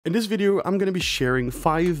In this video, I'm going to be sharing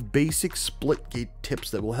 5 basic Splitgate tips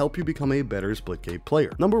that will help you become a better Splitgate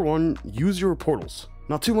player. Number 1, use your portals.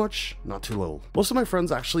 Not too much, not too little. Most of my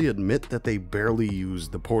friends actually admit that they barely use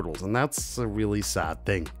the portals, and that's a really sad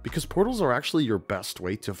thing, because portals are actually your best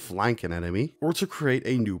way to flank an enemy or to create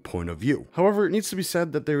a new point of view. However, it needs to be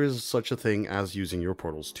said that there is such a thing as using your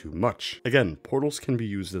portals too much. Again, portals can be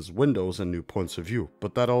used as windows and new points of view,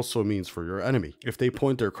 but that also means for your enemy. If they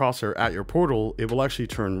point their crosshair at your portal, it will actually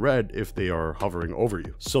turn red if they are hovering over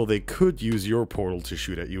you. So they could use your portal to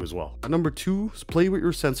shoot at you as well. Number 2, play with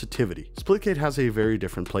your sensitivity. Splitgate has a very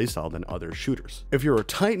different playstyle than other shooters. If you're a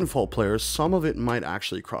Titanfall player, some of it might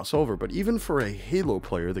actually cross over, but even for a Halo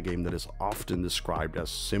player, the game that is often described as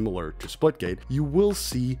similar to Splitgate, you will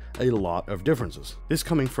see a lot of differences. This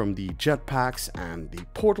coming from the jetpacks and the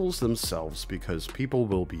portals themselves, because people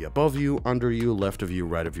will be above you, under you, left of you,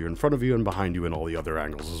 right of you, in front of you, and behind you in all the other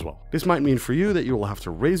angles as well. This might mean for you that you will have to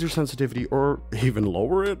raise your sensitivity or even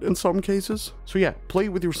lower it in some cases. So yeah, play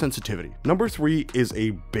with your sensitivity. Number 3 is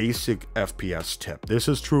a basic FPS tip. This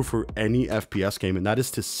is true for any FPS game, and that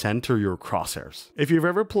is to center your crosshairs. If you've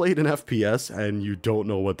ever played an FPS and you don't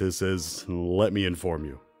know what this is, let me inform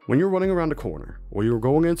you. When you're running around a corner, or you're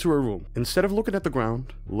going into a room, instead of looking at the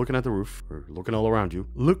ground, looking at the roof, or looking all around you,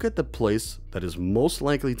 look at the place that is most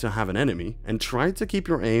likely to have an enemy, and try to keep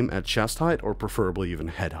your aim at chest height or preferably even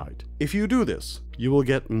head height. If you do this, you will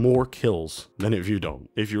get more kills than if you don't.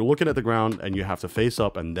 If you're looking at the ground and you have to face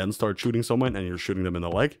up and then start shooting someone and you're shooting them in the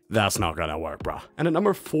leg, that's not gonna work, brah. And at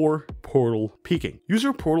number 4, portal peeking. Use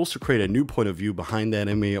your portals to create a new point of view behind the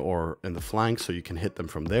enemy or in the flank so you can hit them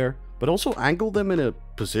from there, but also angle them in a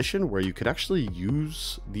position where you could actually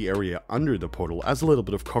use the area under the portal as a little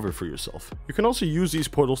bit of cover for yourself. You can also use these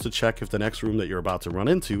portals to check if the next room that you're about to run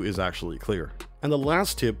into is actually clear. And the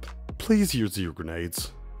last tip, please use your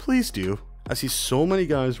grenades. Please do. I see so many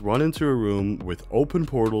guys run into a room with open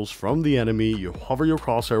portals from the enemy, you hover your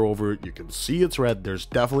crosshair over it, you can see it's red, there's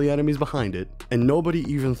definitely enemies behind it, and nobody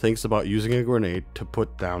even thinks about using a grenade to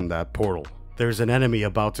put down that portal. There's an enemy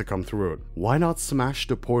about to come through it. Why not smash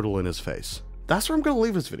the portal in his face? That's where I'm going to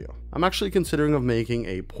leave this video. I'm actually considering of making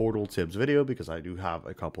a portal tips video because I do have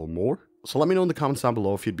a couple more. So let me know in the comments down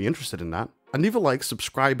below if you'd be interested in that. And leave a like,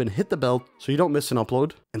 subscribe, and hit the bell so you don't miss an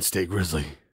upload. And stay grizzly.